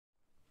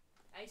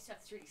used to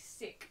have this really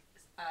sick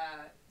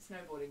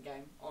snowboarding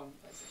game on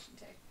PlayStation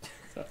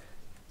 2.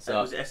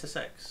 So was it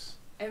SSX?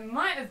 It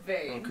might have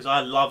been. Because I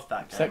love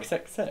that game.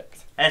 Sex.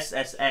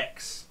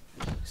 SSX.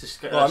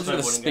 Well, I'm just going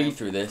to speed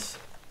through this.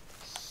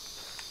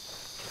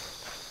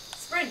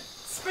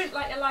 Sprint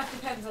like your life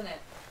depends on it.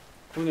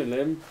 Come on,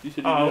 Liam. You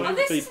should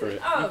do speed for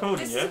it. Oh,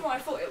 this isn't what I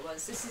thought it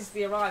was. This is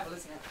The Arrival,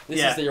 isn't it?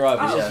 This is The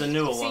Arrival, oh, yeah. This is the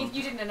newer one. See,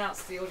 you didn't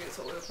announce to the audience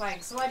what we were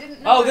playing, so I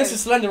didn't know. Oh, this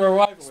is Slender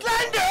Arrival.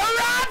 Slender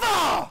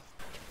Arrival!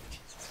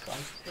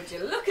 Would you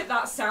look at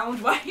that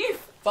sound wave?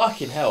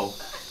 Fucking hell.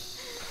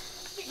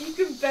 You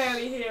can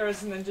barely hear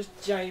us and then just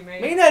Jamie.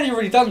 Me and Andy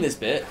already done this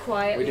bit.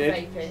 Quietly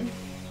vaping.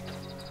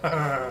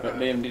 But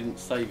Liam didn't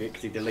save it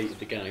because he deleted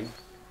the game.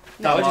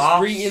 No, I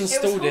just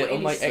reinstalled it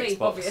on my sleep,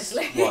 Xbox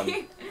obviously.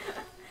 One.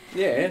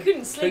 Yeah. You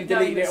couldn't sleep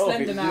knowing that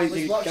Slender Man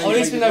was watching. Oh, at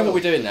least we know what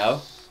we're doing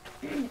now.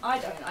 I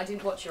don't. I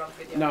didn't watch your own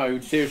video. No,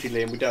 seriously,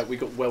 Liam, we don't. We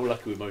got well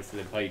lucky with most of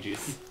them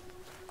pages.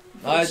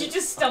 You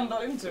just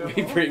stumbled into it.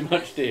 We pretty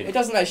much did. It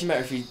doesn't actually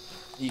matter if you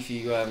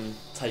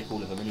take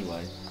all of them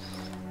anyway,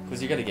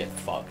 because you're gonna get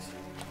fucked.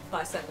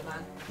 By Slender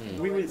Man.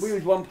 We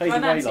was one page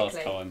away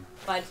last time.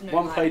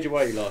 One page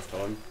away last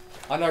time.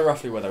 I know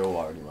roughly where they all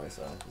are anyway,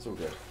 so it's all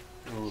good.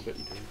 Oh, I bet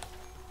you do.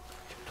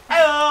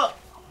 Hello!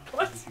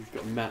 What? He's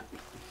got a map.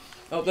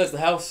 Oh, there's the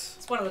house.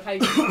 It's one of the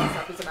pages that's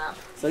up as a map.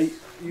 So you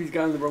was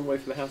going the wrong way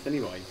for the house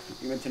anyway.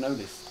 You meant to know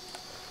this.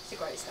 It's a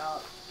great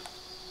start.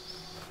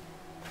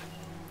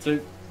 So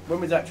when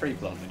was that tree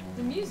planted?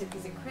 The music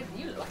is incredible.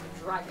 You look like a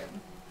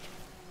dragon.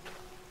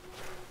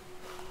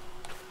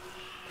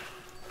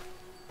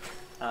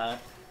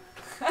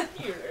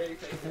 You're really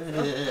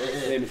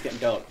Liam, it's getting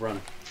dark. Run.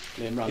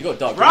 Liam, run. You got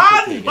dark.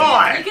 Run,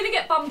 boy! You're gonna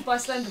get bummed by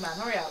Slender Man.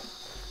 Hurry up.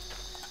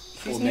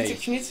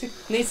 She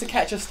needs to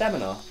catch her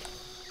stamina.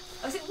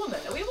 Oh, is it woman?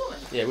 Are we a woman?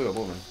 Yeah, we're a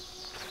woman.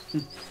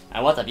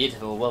 And what a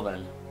beautiful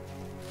woman.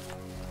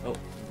 Oh.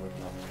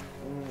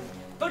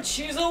 But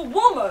she's a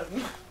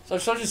woman! So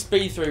shall I just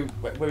speed through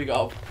where we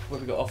got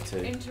off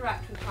to?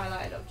 Interact with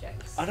highlighted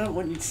objects. I don't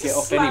want you to get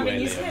off Slamming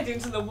anywhere, his head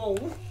into the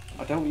wall.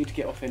 I don't want you to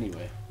get off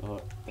anywhere.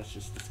 Oh, that's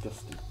just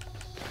disgusting.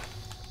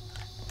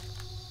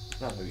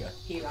 Oh, there we go.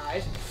 He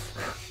lied.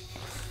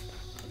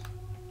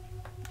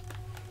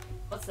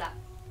 What's that?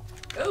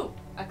 Oh,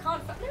 I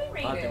can't. Let me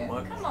read it.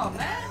 Come on,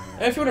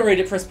 man. If you want to read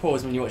it, press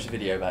pause when you watch the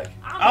video back.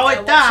 Oh,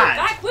 it died!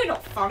 Back. We're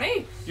not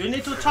funny. You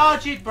need to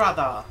charge it,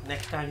 brother.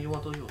 Next time you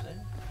want to use it.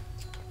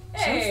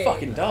 Hey. So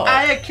fucking dark.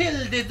 I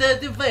killed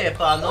the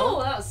weapon.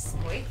 Oh, that was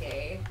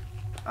squeaky.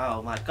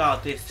 Oh my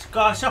god, this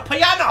guy's a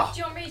piano! Do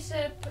you want me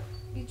to put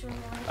you draw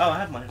Oh, I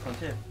have my headphones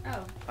here.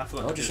 Oh. I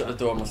forgot. I'll just shut the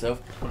door on myself.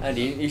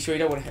 Andy, you sure you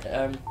don't want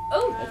to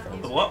oh.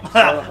 headphones? What?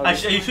 Are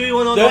you sure you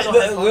want to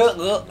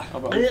headphones?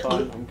 I'm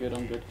fine. I'm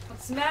good.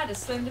 What's the matter?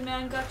 Slender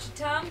Man got your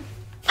tongue?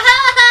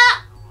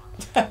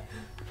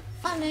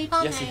 Funny.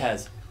 Yes, he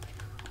has.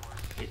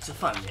 It's a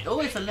fun. Oh,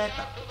 it's a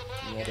letter.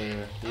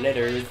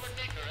 Letters.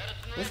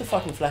 Where's the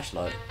fucking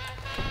flashlight?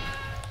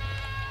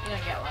 You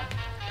don't get one.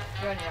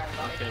 You're on your own,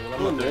 buddy. Okay, well,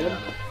 Come on, Liam.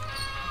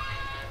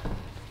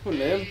 Come on,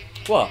 Liam.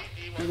 What?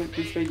 You meant to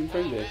be speeding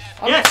through this.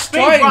 Yes, speed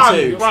trying run,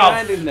 to. bro.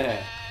 Stand in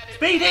there.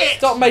 Speed it!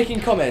 Stop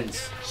making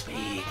comments.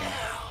 Speed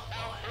now.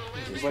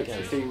 Just wait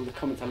to see all the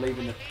comments I leave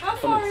in the How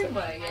far comments in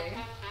were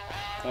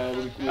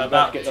you? we're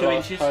about to get 2 the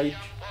last inches. Page.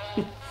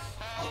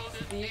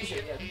 The usual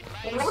again.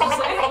 What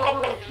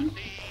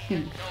did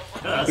you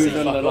say? We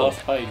was on the last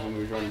page when we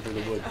was running through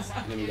the woods,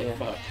 and then we got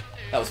fucked.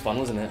 That was fun,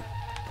 wasn't it?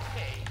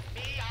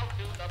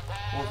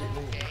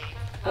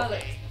 Oh,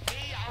 look.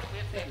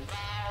 Things.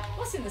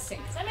 What's in the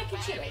sink? Is that making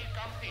chili?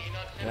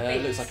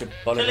 It looks like a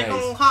bolognese.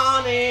 Silicon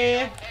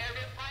honey.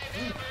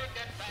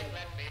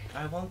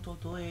 I want to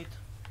do it.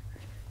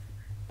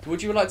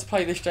 Would you like to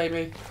play this,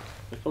 Jamie?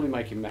 We're probably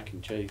making mac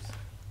and cheese.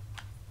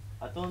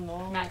 I don't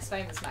know. Mac's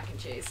famous mac and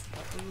cheese.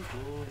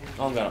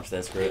 I'm going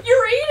upstairs for it.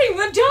 You're eating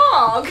the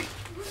dog!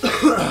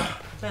 I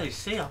barely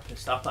see up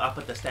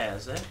at the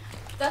stairs, eh?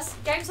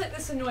 Games like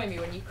this annoy me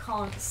when you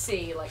can't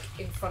see, like,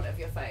 in front of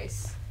your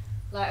face.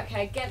 Like,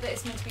 okay, I get that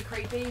it's meant to be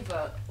creepy,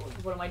 but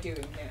what am I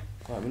doing here?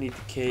 Right, we need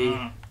the key.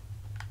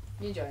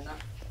 You enjoying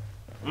that?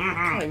 I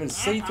can't even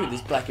see through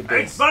this black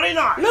abyss. It's very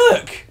nice!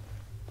 Look!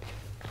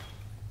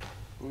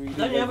 Well, you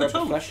Don't you have a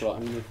torch?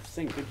 flashlight in the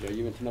sink, did you?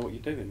 You meant to know what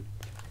you're doing.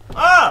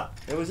 Ah!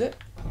 What was it?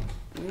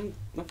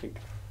 Nothing.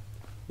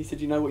 He said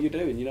you know what you're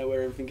doing, you know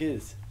where everything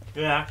is.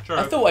 Yeah, true.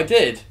 I thought I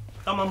did.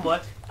 Come on, boy.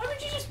 Why would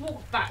you just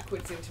walk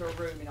backwards into a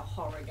room in a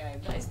horror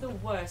game? That is the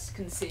worst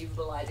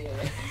conceivable idea.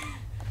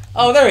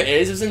 Oh, there it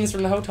is. I was in this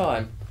room the whole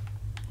time.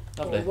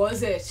 Lovely. Or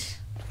was it?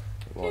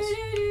 It was.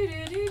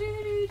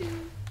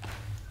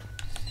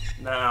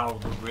 Now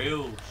the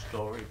real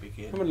story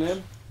begins. Come on,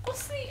 Liam.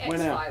 What's the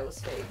When out? X-Files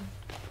thing?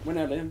 When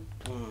out, Liam?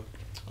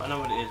 I know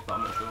what it is, but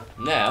I'm not sure.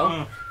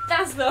 Now?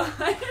 That's the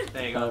one.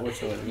 There you go. We'll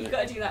try it in a You've minute.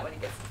 got to do that when he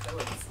gets into the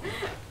woods.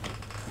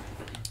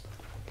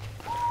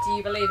 Do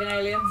you believe in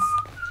aliens?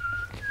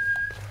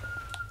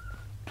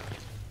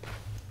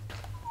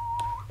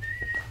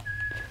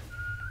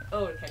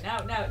 Oh, okay, now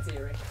it's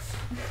eerie.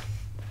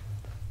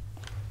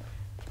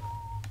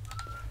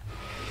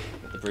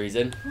 The breeze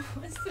in.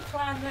 What's the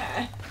plan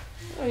there?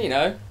 Well, you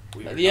know,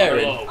 let the air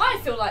in. I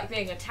feel like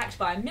being attacked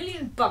by 1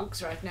 million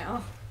bugs right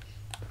now.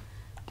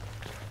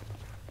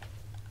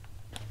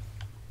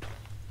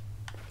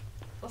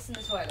 What's in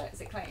the toilet?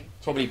 Is it clean?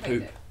 Probably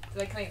poop. Do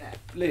they clean it?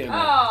 Liam,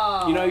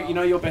 Oh. you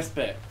know your best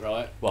bet,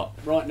 right? What?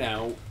 Right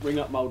now, ring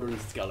up Mulder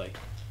and Scully.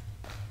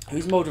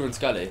 Who's Mulder and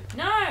Scully?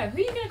 No, who are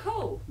you going to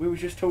call? We were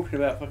just talking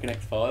about fucking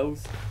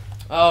X-Files.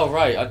 Oh,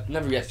 right. I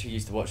never actually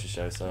used to watch the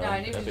show, so... No,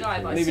 I'm neither a bit did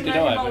I, but I Neither still did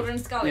know I, who Mulder but-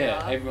 and Scully Yeah,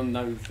 are. everyone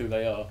knows who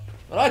they are.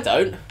 Well, I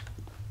don't.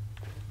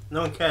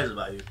 No one cares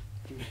about you.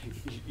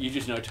 You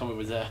just know Tommy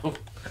Wiseau.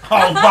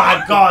 Oh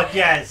my god,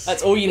 yes!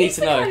 That's all you need He's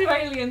to the know. kind of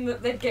alien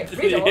that they'd get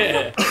rid of.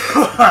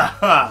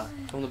 Yeah.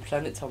 On the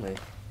planet Tommy.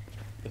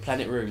 The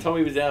planet room.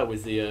 Tommy Wiseau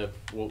was the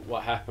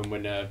what happened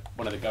when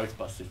one of the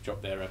Ghostbusters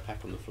dropped their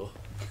pack on the floor.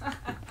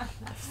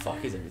 The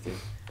fuck is everything?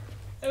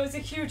 There was a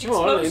huge Come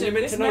on, explosion. you're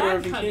meant This to know where man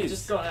everything kind of is.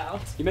 just got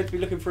out. You're meant to be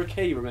looking for a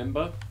key,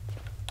 remember?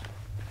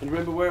 And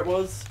remember where it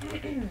was? Do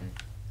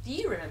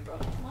you remember?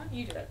 Why don't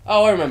you do it?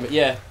 Oh, I remember.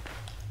 Yeah.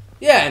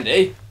 Yeah,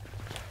 Andy.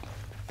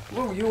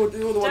 Well, you're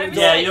the one. Don't who-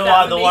 Yeah, mistake you that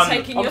are for the me one-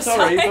 taking I'm your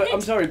sorry,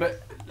 side.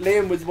 but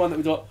Liam was the one that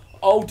was like,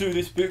 I'll do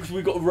this bit because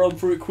we've got to run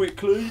through it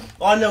quickly.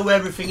 I know where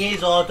everything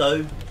is,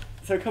 Ardo.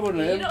 So come on,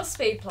 You're Liam. not a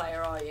speed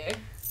player, are you?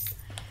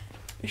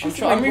 It's I'm,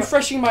 just I'm like-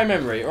 refreshing my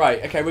memory.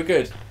 Right, okay, we're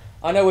good.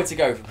 I know where to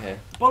go from here.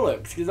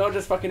 bollocks, because I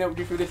just fucking helped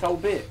you through this whole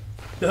bit.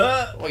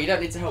 Well, you don't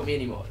need to help me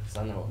anymore, because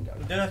I know where I'm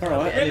going. Don't have to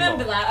Alright. have it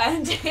Remember anymore. that,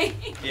 Andy.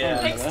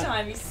 Yeah. Next that.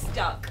 time he's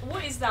stuck.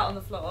 What is that on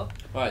the floor?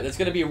 Right, there's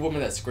going to be a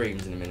woman that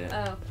screams in a minute.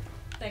 Oh,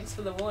 thanks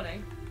for the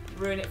warning.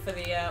 Ruin it for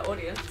the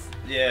audience.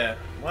 Yeah.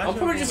 Why I'm is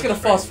probably there just a going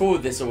to woman fast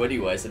forward this all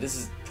anyway, so this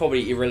is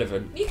probably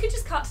irrelevant. You could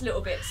just cut to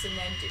little bits and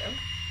then do them.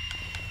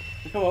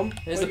 Come on.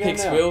 Here's where the are you pig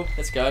going now? squeal.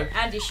 Let's go.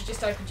 Andy, she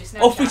just opened your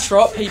Snapchat. Off we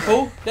trot,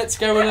 people. Let's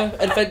go on an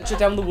adventure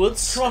down the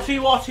woods. Trotty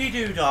wotty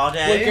doodah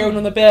day. We're going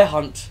on a bear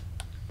hunt.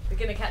 We're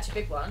gonna catch a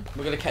big one.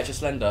 We're going to catch a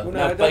slender. Well, no,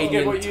 Now, don't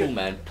forget Banian what you- Tall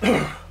Man.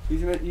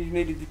 You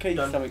needed the key to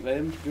Dun. something,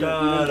 Liam. Do you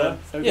Dun. remember?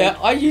 So Yeah,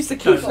 I used the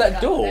key for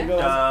that door. Go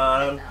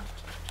on. Dun.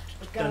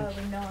 We're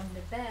going on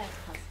the bear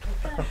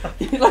hunt.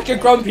 You're like a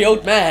grumpy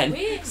old man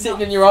We're sitting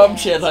not in your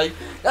armchair like,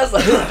 that's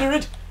like,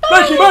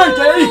 Thank you,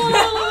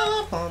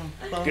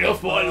 Get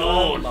off my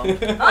lawn.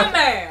 My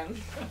man.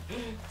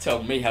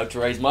 Tell me how to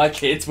raise my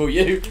kids, will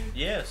you?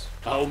 Yes.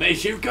 I'll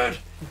make you good.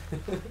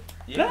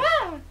 Yes.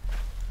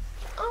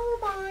 Oh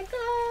my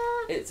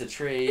god. It's a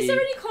tree. Is there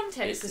any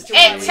context as to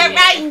It's why a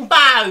we-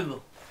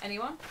 rainbow.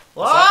 Anyone?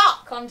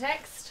 What?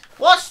 Context?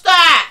 What's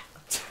that?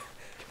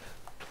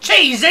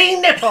 Cheesy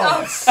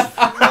nipples.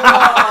 How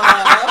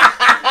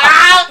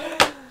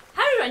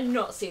did I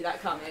not see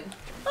that coming?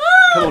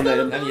 Come on,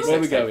 Liam. And you Where are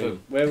we sex tape, going?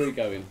 boom. Where are we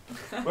going?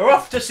 We're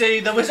off to see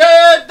the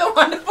wizard, the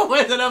wonderful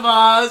Wizard of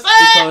Oz.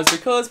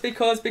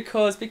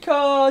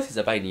 Because he's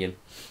Albanian.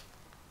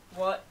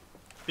 What?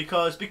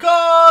 Because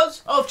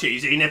of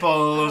cheesy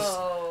nipples.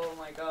 Oh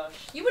my gosh.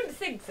 You wouldn't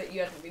think that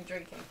you hadn't been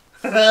drinking.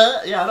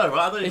 Yeah, I know,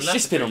 right? I don't even It's have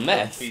just to been on drink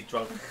meth. to be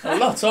drunk. A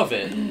lot of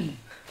it.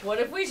 What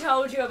if we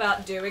told you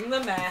about doing the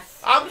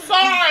meth? I'm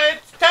sorry,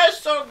 it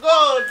tastes so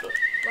good.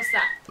 What's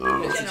that?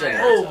 It's a Generator.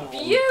 generator. Oh,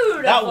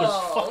 Beautiful. that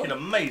was fucking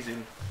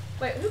amazing.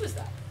 Wait, who was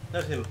that?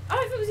 That's him.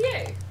 Oh, if it was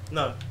you.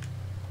 No.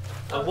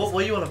 Oh, What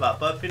were you on about?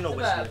 Burping or The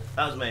whistling? burp.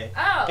 That was me.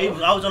 Oh.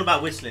 I was on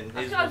about whistling.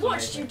 His I was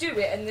watched you amazing. do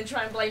it and then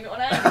try and blame it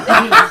on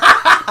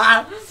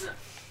Andy.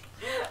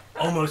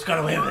 Almost got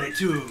away with it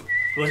too.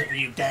 It wasn't for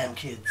you damn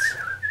kids.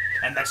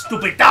 And that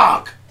stupid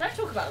dog. Don't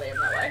talk about Liam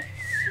that way.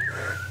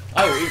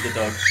 I will eat the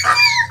dog.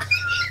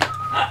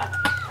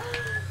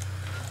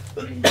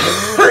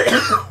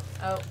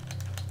 Oh,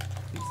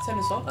 You can turn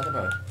this on? I don't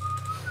know.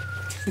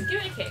 give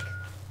it a kick.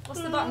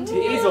 What's the button to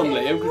It give is it? on,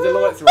 Liam, because the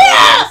lights are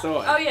on the other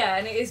Oh side. yeah,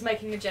 and it is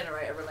making a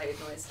generator-related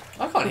noise.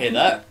 I can't hear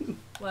that.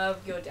 Well,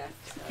 you're deaf.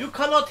 So. You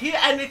cannot hear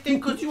anything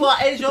because you are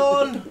Asian.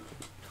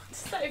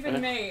 What's that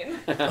even mean?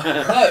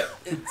 No,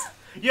 it's,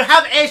 You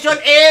have Asian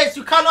ears.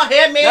 You cannot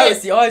hear me. no, it's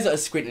the eyes that are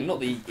squinting, not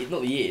the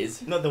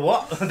ears. Not the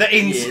what? The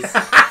ins. Ears.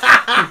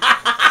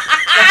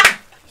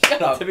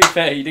 Shut up. To be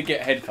fair, you did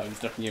get headphones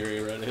stuck in your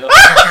ear earlier.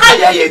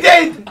 Yeah, you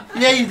did.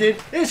 Yeah, you did.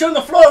 It's on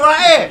the floor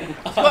right here.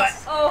 It's got,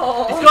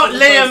 Oh. it's got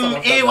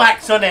Liam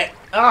earwax on it.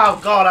 Oh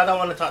God, I don't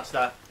want to touch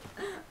that.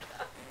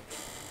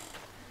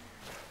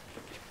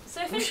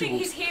 So if anything,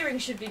 his hearing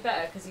should be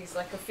better because he's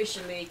like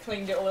officially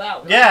cleaned it all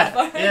out. with Yeah, the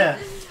phone. yeah.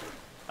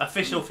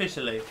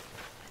 Officially.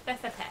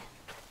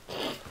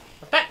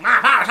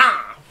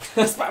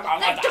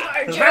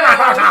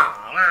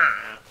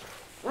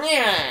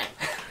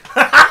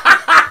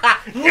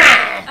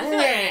 Yeah. I feel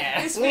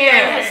like this video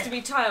has to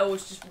be titled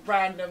just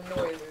random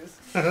noises.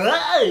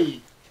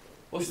 Hey.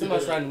 What's the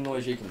most random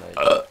noise you can make?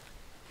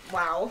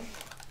 Wow.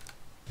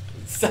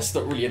 That's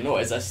not really a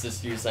noise, that's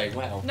just you saying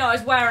wow. No, I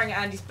was wearing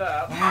Andy's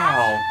burp.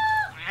 Wow.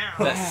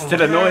 That's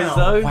still a noise,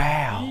 though.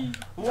 Wow.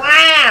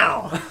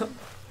 Wow.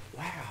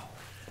 Wow.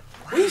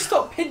 Will you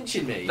stop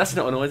pinching me? That's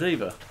not a noise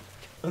either.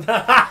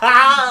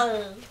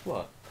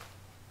 What?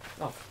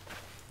 Oh.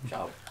 Shut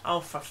up. Oh,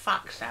 for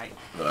fuck's sake.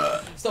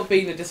 Stop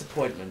being a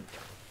disappointment.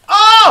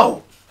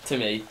 Oh! to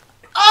me.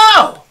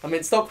 Oh! I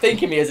mean, stop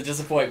thinking me as a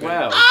disappointment.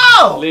 Wow.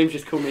 Oh! Liam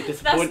just called me a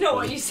disappointment. That's not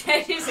what you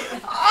said, is it?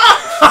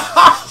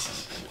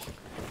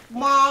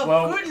 My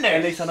Well, goodness.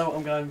 at least I know what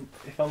I'm going.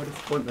 If I'm a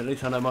disappointment, at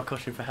least I know my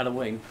costume for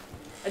Halloween.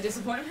 A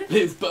disappointment?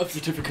 Liam's birth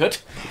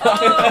certificate. Oh!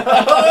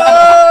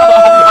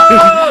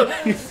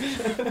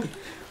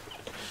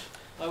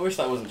 I wish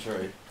that wasn't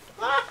true,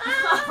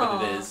 Oh.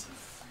 but it is.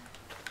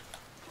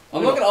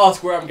 I'm not going to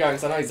ask where I'm going,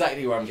 because I know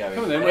exactly where I'm going.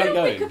 Come on then, where are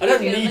you going? I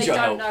don't need your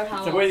help. Know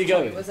how So where are you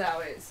going? Was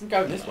out. It's, I'm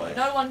going this way.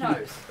 no one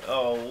knows.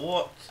 Oh,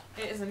 what?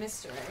 It is a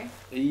mystery.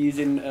 Are you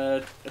using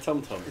a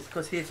TomTom? It's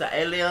because he's an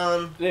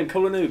alien. Liam,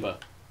 call an Uber.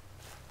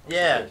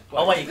 Yeah.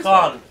 Oh, wait, you This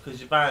can't, because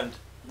you're banned.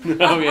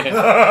 Oh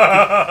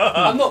yeah.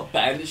 I'm not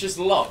banned, it's just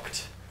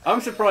locked. I'm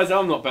surprised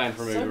I'm not banned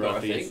from Sober, Uber I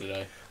after think.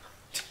 yesterday.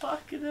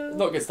 Fucking hell.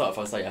 Not a good start if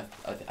I say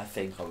I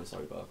think I was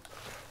sober.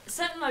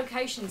 Certain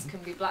locations can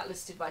be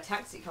blacklisted by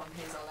taxi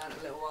companies. I learned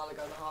a little while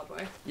ago the hard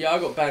way. Yeah, I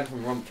got banned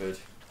from Romford.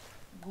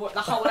 What,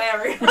 the whole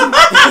area? The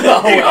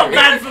whole You got area.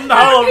 banned from the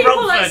whole of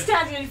People like Romford.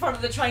 standing in front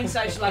of the train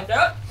station like,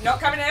 no, not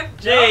coming in.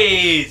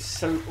 Jeez.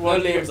 So No why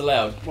did you Liam's get,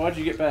 allowed. why did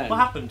you get banned? What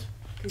happened?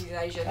 Because he's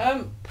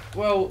Asian.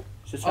 Well,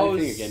 It's the I same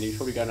was- thing again. He's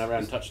probably going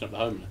around touching up the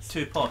homeless.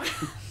 Too posh.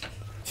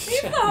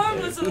 Leave the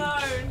homeless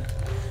alone.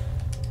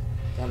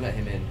 don't let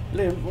him in.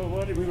 Liam,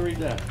 why did we read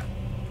that?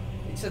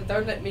 He said,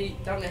 don't let him in.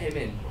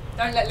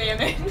 Don't let Liam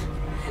in.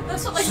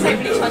 That's what they say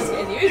when he tries to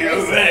get in the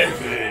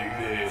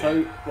Uber.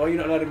 So why are you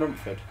not allowed in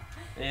Romford?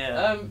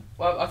 Yeah.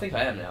 Well, I think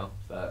I am now,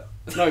 but...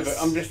 No, but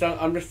I'm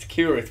just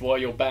curious why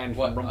you're banned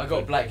from Romford. I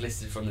got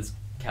blacklisted from this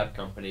cab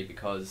company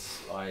because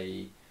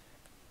I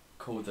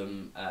called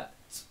them at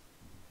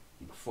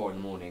 4 in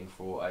the morning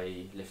for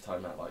a lift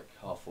home at like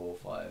 4:30 or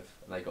 5,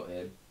 and they got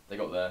in. They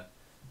got there.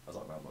 I was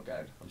like, no, I'm not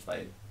going. I'm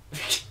staying.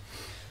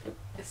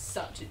 It's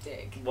such a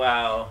dick.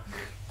 Wow.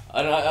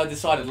 And I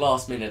decided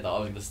last minute that I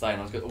was going to stay, and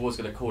I was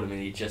going to call him,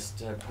 and he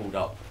just pulled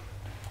up.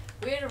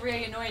 We had a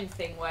really annoying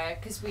thing where,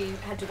 because we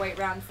had to wait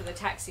round for the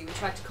taxi, we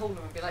tried to call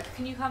them and be like,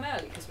 can you come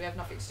early? Because we have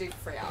nothing to do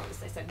for 3 hours.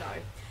 They said no.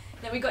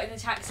 Then we got in the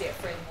taxi at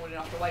 3 in the morning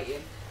after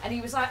waiting, and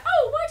he was like,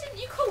 oh, why didn't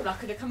you call? I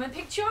could have come and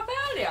picked you up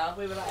earlier.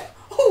 We were like,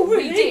 Oh,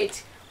 really? we did,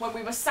 when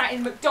we were sat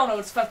in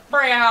McDonald's for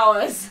 3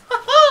 hours.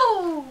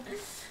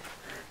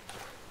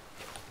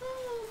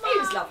 He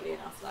was lovely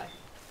enough, though.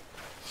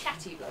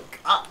 Chatty bloke.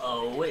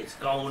 Uh-oh, it's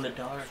going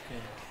dark.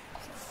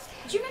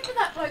 Do you remember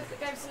that bloke that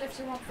gave us a lift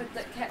in Watford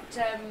that kept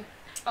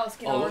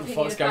asking Oh, our what the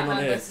opinion fuck's of going on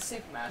Batman here? versus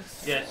Superman?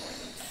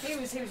 Yes. He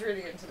was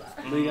really into that.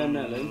 Where are you going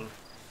now, Liam?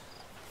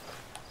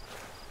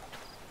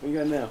 Where are you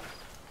going now?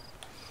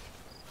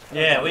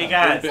 Yeah, we There's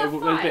got. a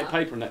bit of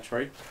paper on that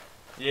tree.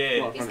 Yeah.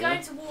 Right. He's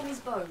going to warm his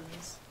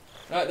bones.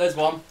 Right, there's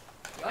one.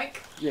 Yoink.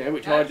 Yeah,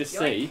 which Yeah, I just yoink.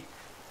 see.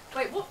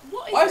 Wait, what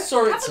is I it?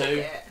 saw it Have a look too.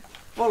 at it.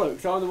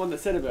 Bollocks, I'm the one that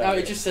said about No, it.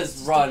 it just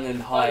says run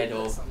and hide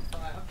or... Bones on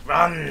fire.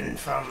 Run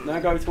from. Now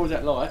go towards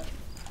that light.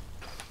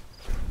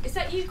 Is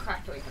that you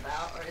crackling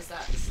about, or is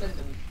that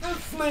Slender?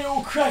 Definitely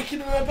all cracking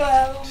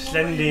about.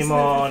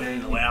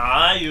 Slendymon, where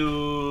are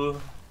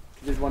you?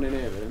 There's one in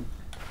here, Liam.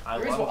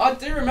 I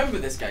do remember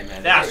this game,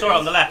 man. Yeah, I There saw it is.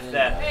 on the left Yeah.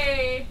 there.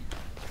 Hey!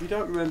 You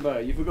don't remember,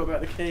 you forgot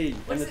about the key.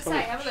 What does and it the say?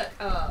 torch. Have a look.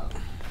 Oh.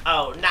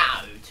 Oh no,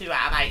 2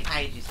 out of 8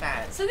 pages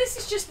fast. So this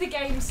is just the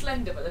game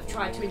Slender, but they've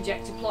tried to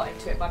inject a plot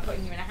into it by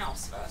putting you in a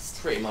house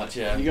first. Pretty much,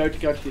 yeah. You go to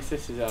your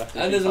sister's house.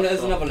 And there's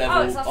another level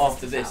Oh, it's our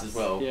after sister's this house. as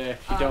well. Yeah,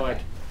 she Oh, died.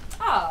 okay.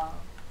 Oh.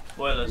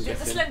 Spoilers. Did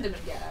the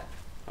Slenderman get her?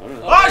 I don't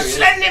know. Oh, there he is.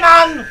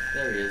 Slendyman!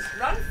 There he is.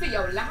 Run for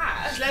your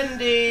life.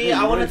 Slendy, Yeah,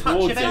 I you want to went touch you,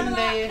 towards him.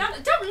 Slendy. No,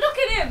 don't look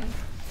at him!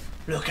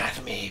 Look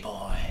at me,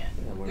 boy.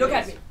 Look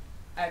at me.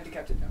 I'm the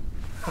captain now.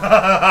 There's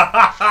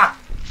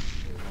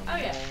Oh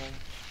yeah.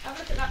 Have a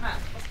look at that map.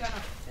 What's going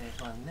on?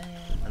 one there,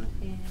 one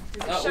here.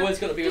 Does That always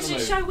got to be on does the it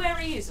move. show where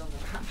he is on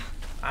the map?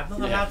 I'm not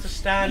Yeah. allowed to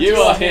stand. You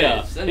still. are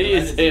here. Slender He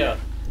Man is is here.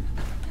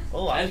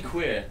 Oh, And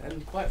queer.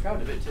 And quite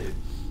proud of it too.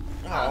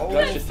 Oh.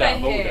 That's just out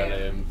of for order,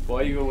 him. Liam.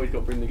 Why you always got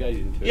to bring the gays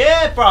into it?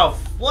 Yeah, bruv.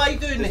 What are you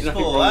doing There's this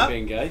nothing for, wrong with huh?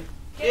 being gay.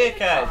 Get in the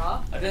okay.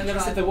 car I and never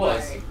said drive there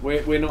was.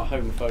 away. We're not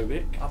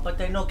homophobic. Oh, but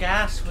they're not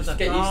gas with Just a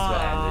get used to it,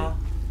 car.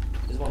 Andy.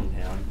 There's one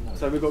here. I know.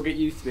 So we've got to get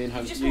used to being,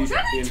 You just walked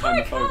around the being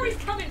entire car, homophobic. he's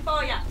coming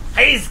for you.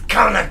 He's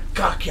gonna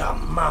cock your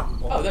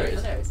mum. Oh, there he Oh,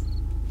 is. there he is.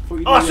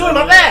 Oh, I saw him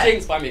up there.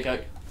 Jinx, buy me a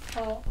Coke.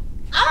 Oh.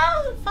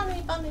 Oh,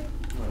 funny bunny.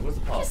 Right, what's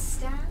the path? Just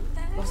stand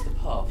there. What's the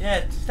path?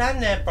 Yeah,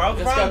 stand there, bro.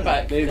 Let's Run. go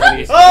back. Liam's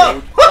only Oh!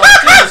 Jesus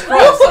Christ,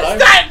 What hello. was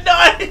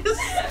that noise?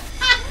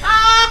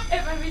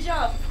 It made me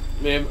jump.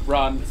 Liam,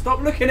 run.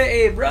 Stop looking at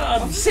him,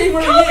 run! See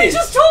where Can't he we is.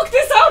 just talk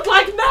this out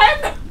like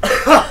men?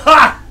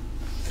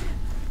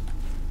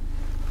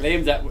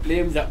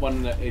 Liam's that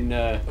one that in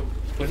We're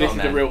this not is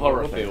men, the real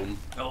horror we're women. film.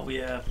 Oh,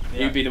 yeah.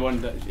 He'd be the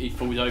one that he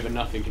falls over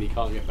nothing and he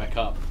can't get back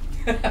up.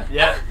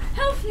 Yeah.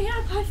 Help me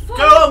up, I fall.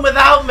 Go on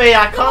without me,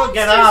 I can't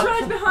get up.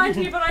 right behind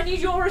me, but I need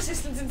your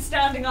assistance in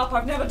standing up.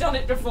 I've never done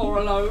it before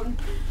alone.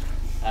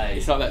 Hey.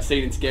 It's like that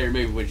scene in Scary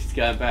Movie when she's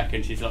going back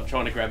and she's like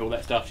trying to grab all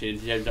that stuff. She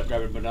ends up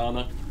grabbing a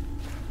banana.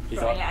 He's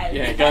like,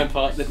 Right. going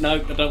past. No, I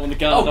don't want the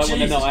gun. Oh, I don't Jesus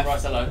want the knife.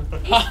 Christ, hello.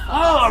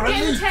 Oh, Get in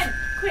the relief. tent,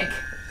 quick.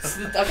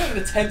 I don't think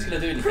the tent's gonna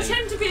do anything.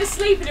 Pretend to be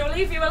asleep and it'll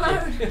leave you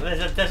alone.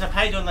 There's a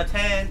page on the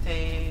tent.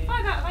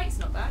 5 out of 8's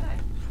not bad,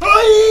 eh?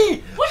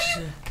 Oi! What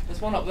are you...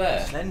 There's one up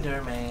there.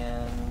 Slender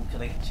man,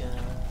 can I get you?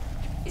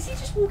 Is he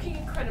just walking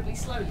incredibly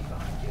slowly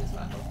behind you as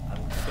well? I'm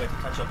going to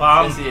touch your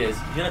bum. Yes, he is.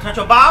 You gonna touch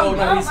your bum? Oh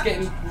no, he's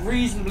getting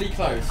reasonably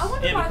close. I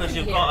wonder Yeah, why I because couldn't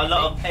you've hear got a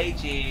lot of anything.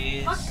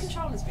 pages. My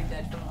controller's been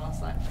dead for the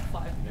last like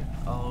 5 minutes.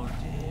 Oh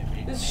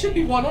dear. There should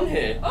be one on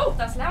here. Oh,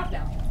 that's loud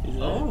now. Is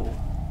it? Oh.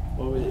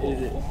 Or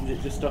is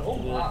it just up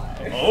to the...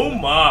 my. Oh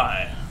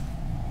my!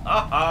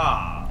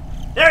 Aha!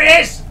 There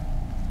he is!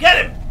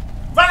 Get him!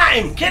 Run at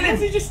him! Kill Why is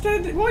him! he just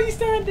standing? Why are you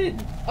standing?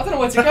 I don't know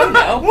where to go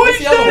now. What Where's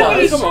is the other that? one?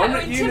 He's Come trying on,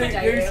 to you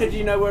intimidate him. said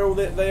you know where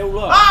they all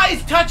are. Ah!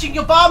 He's touching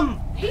your bum!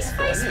 His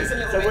face was a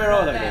little So bit where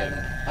are not they there.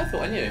 then? I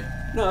thought I knew.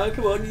 No,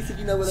 come on, you said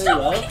you know where they Stop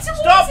all are. walking towards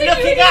Stop him,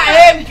 looking you at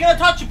idiot. him! He's gonna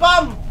touch your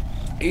bum!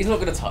 He's not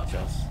gonna touch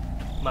us.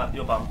 Matt,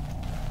 your bum.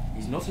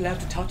 He's not allowed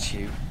to touch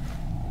you.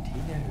 And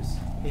he knows.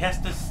 He has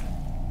to.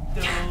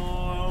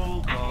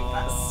 Oh, I hate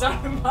that so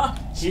much.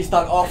 He's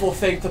done awful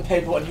things to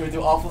people and he will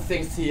do awful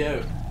things to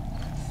you.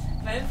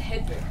 My name's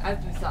Hedwig.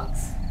 I've been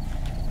thugs.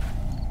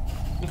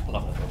 I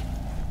love that film.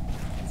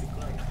 It's a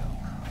great film.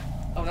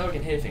 Oh, now we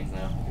can hear things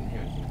now. We didn't hear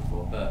anything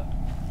before, but...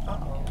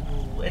 Uh-oh.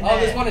 Oh,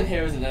 there's one in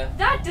here, isn't there?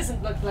 That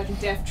doesn't look like a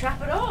death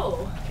trap at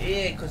all.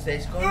 Yeah, because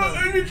there's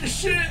gonna. need to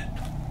shit!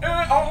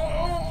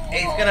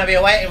 He's gonna be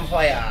waiting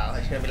for you.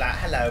 He's gonna be like,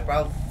 hello,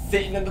 bro.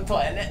 Sitting in the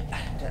toilet.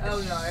 Oh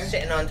no.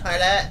 Sitting on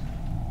toilet.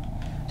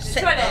 The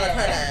Sitting on the toilet.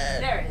 toilet.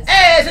 There it is.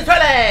 Hey, it's a What's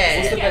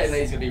toilet! the Yes. bet that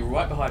he's going to be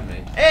right behind me?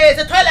 Hey,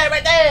 it's a toilet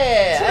right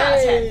there! 2 out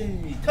of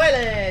 10. Hey,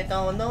 toilet,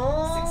 oh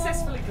no!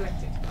 Successfully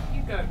collected.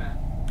 You go, man.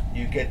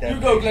 You get that. You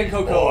go, Glen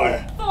Coco.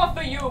 Boy. 4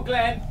 for you,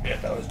 Glenn.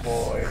 Get those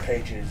boy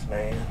pages,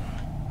 man.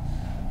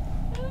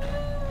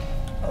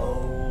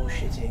 Oh,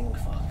 shitting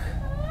fuck.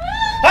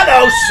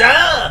 Hello,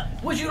 sir!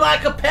 Would you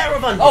like a pair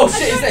of underwear? Oh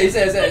shit, he's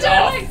there. I don't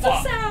Oh, like the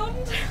fuck. sound.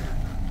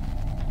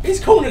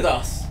 He's cornered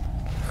us.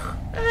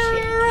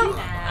 Look,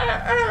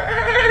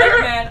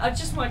 man, I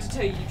just wanted to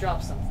tell you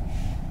dropped something.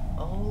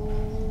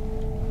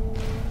 Oh.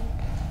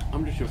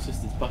 I'm just your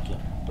sister's butler.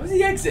 Where's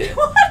the exit?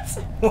 What?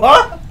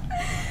 What? A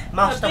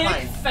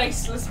Mastermind. big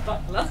faceless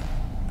butler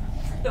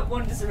that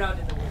wanders around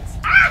in the woods.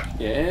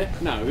 Yeah,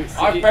 no, it's...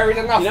 I've buried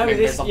enough members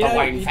this, of the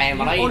Wayne you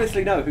family.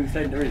 honestly know who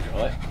Slender is,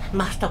 right?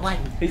 Master Wayne.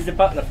 He's the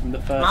butler from the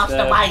first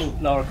Master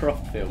Wayne. Lara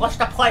Croft film. What's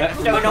the point That's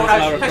of the doing all first those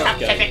Lara push-ups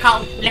Croft if game. you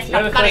can't lift You know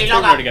up the bloody first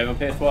Tomb Raider longer? game on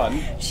PS1?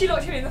 She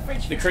locked him in the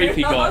fridge. The for creepy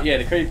too guy, long. yeah,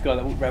 the creepy guy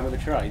that walked around with a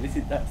tray.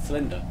 That's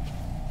Slender.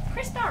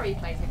 Chris Barry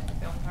played him in the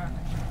film,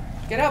 apparently.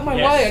 Get out of my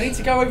Yes. way, I need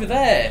to go over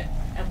there.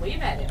 And we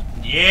met him.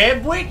 Yeah,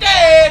 we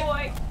did!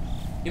 Boy.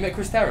 You met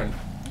Chris Tarrant?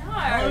 No.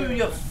 Oh,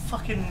 you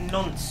fucking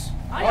nonce.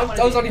 I I don't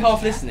wanna was be only Chris half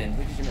Barry. listening.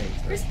 Who did you meet?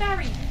 Chris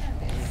Barry, you know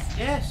this.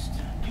 Yes,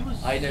 you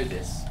was. I know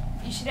this.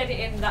 You should edit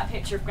in that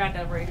picture of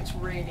Grandad where he looks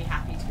really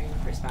happy to be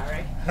with Chris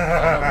Barry. I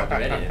don't know what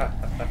you edited.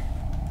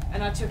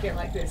 And I took it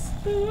like this.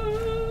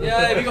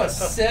 Yeah, we got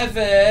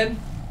 7.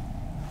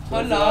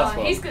 Where's the Hello. last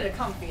one? He's gonna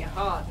come for you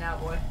hard now,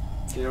 boy.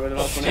 Do you know where the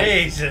last one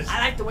is? Jesus. I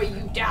like the way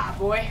you die,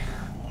 boy.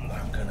 I'm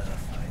gonna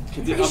find.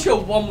 Can Pretty sure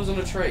one was on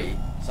a tree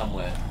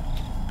somewhere.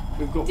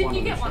 We've got Didn't one you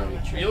on get the one on tree.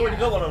 the tree? You already yeah?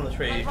 got one on the Like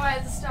tree. right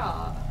at the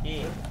start.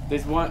 Yeah.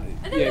 There's one.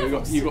 And then Yeah,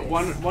 levels you to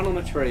got this. one on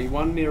a tree,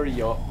 one near a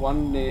yacht,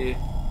 one near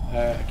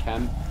a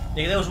camp.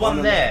 Yeah, there was One one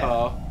on there. the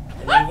car.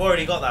 And you've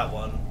already got that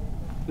one.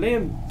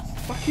 Liam,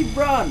 fucking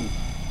run!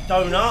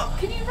 Donut.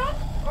 Can you run?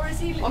 Or is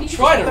he? I'm you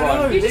trying just- to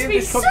run. You just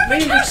be super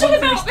casual the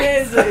about me.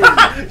 stairs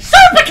at him.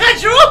 Super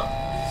casual!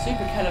 Hi,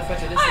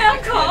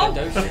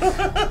 Uncle.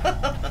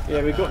 Supercalifragilisticexpialidocious.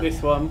 Yeah, we got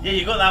this one. Yeah,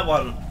 you got that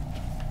one.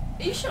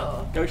 Are you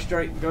sure? Go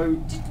straight, go.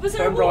 Was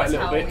there Turn a right a water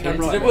little tower? bit. Turn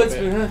Into right the a little woods.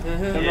 bit.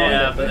 Turn Yeah, right a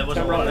little but bit. there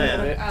wasn't Turn one right a there.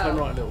 little bit. Turn Oh.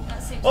 right a little.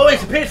 That seems Oh,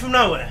 it's wrong. appeared from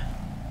nowhere.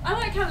 I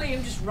like how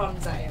Liam just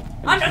runs at him.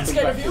 And I'm just not comes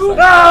scared back of to you.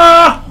 safety.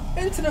 Ah!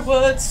 Into the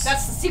woods.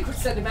 That's the secret,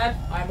 Slender Man.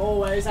 I'm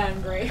always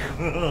angry.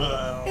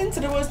 Into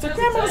the woods to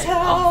Doesn't Grandma's say.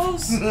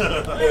 house.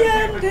 The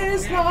end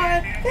is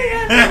nigh. The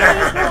end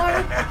is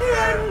nigh.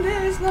 The end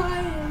is nigh.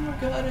 And we're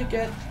gonna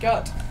get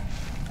got.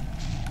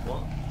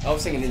 What? I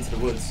was singing Into the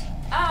Woods.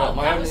 Oh, But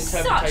my that own was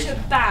such a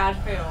interpretation. bad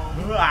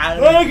film.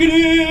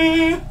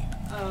 Agony.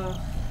 What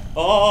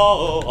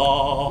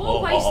Oh,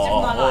 a waste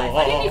of my life.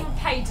 I didn't even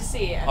pay to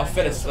see it. and I fell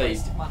thought it was a asleep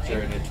waste of money.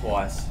 during it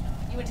twice.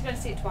 You went to go and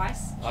see it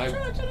twice? I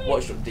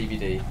watched it on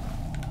DVD.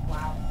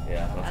 Wow.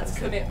 Yeah, I fell That's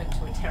asleep. commitment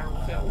to a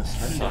terrible film. I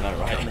know,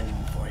 right? Coming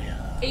for you.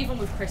 Even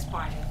with Chris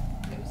Pine,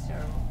 it was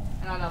terrible.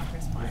 And I love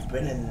Chris Pine. We've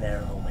been in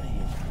there already.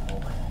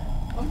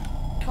 I'm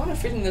kind of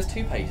feeling there's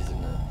 2 pages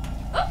in there.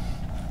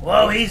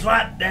 Whoa, he's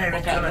right there.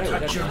 He's Okay, gonna no,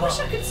 touch no, your I wish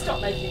I butt. could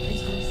stop making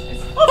these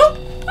noises.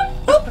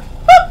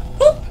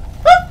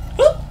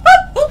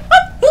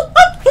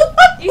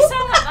 You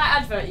sound like that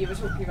advert you were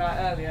talking about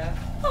earlier.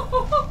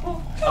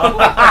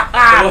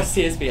 It was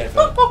CSB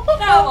advert.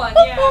 That one,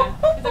 yeah.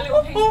 With the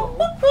little people.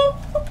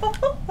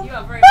 You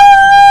are very much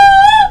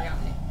interested in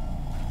reality.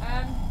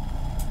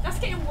 That's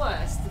getting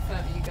worse the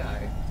further you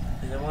go.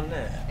 Is there one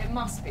there? It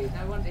must be.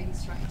 No wonder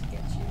he's trying to get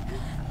you.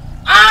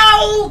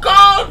 Oh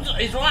God!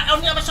 He's right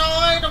on the other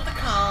side of the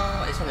car.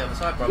 the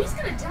side, brother. He's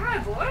gonna die,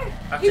 boy.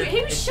 That's He it.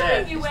 was It's showing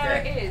there. you It's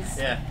where there. it is.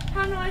 Yeah.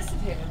 How nice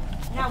of him.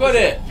 Now got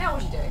it. Now what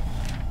do you do?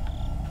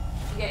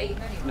 You get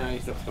eaten anyway. No, he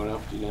stops going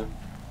after you now.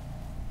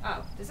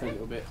 Oh, does A he?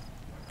 little bit.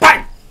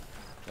 Bang!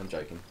 I'm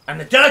joking. And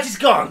the dirt is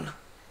gone.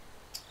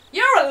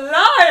 You're a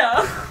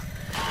liar!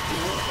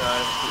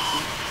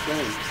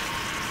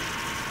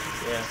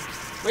 Yeah.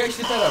 We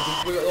actually did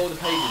that. We got all the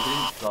pages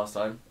in last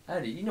time.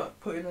 Andy, you not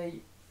putting a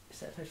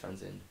set of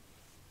headphones in?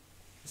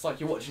 It's like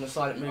you're watching a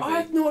silent movie.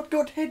 I've not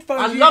got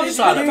headphones. I You love didn't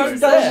silent use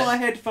films. those Yeah. my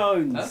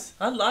headphones.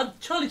 I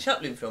Charlie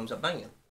Chaplin films are banging.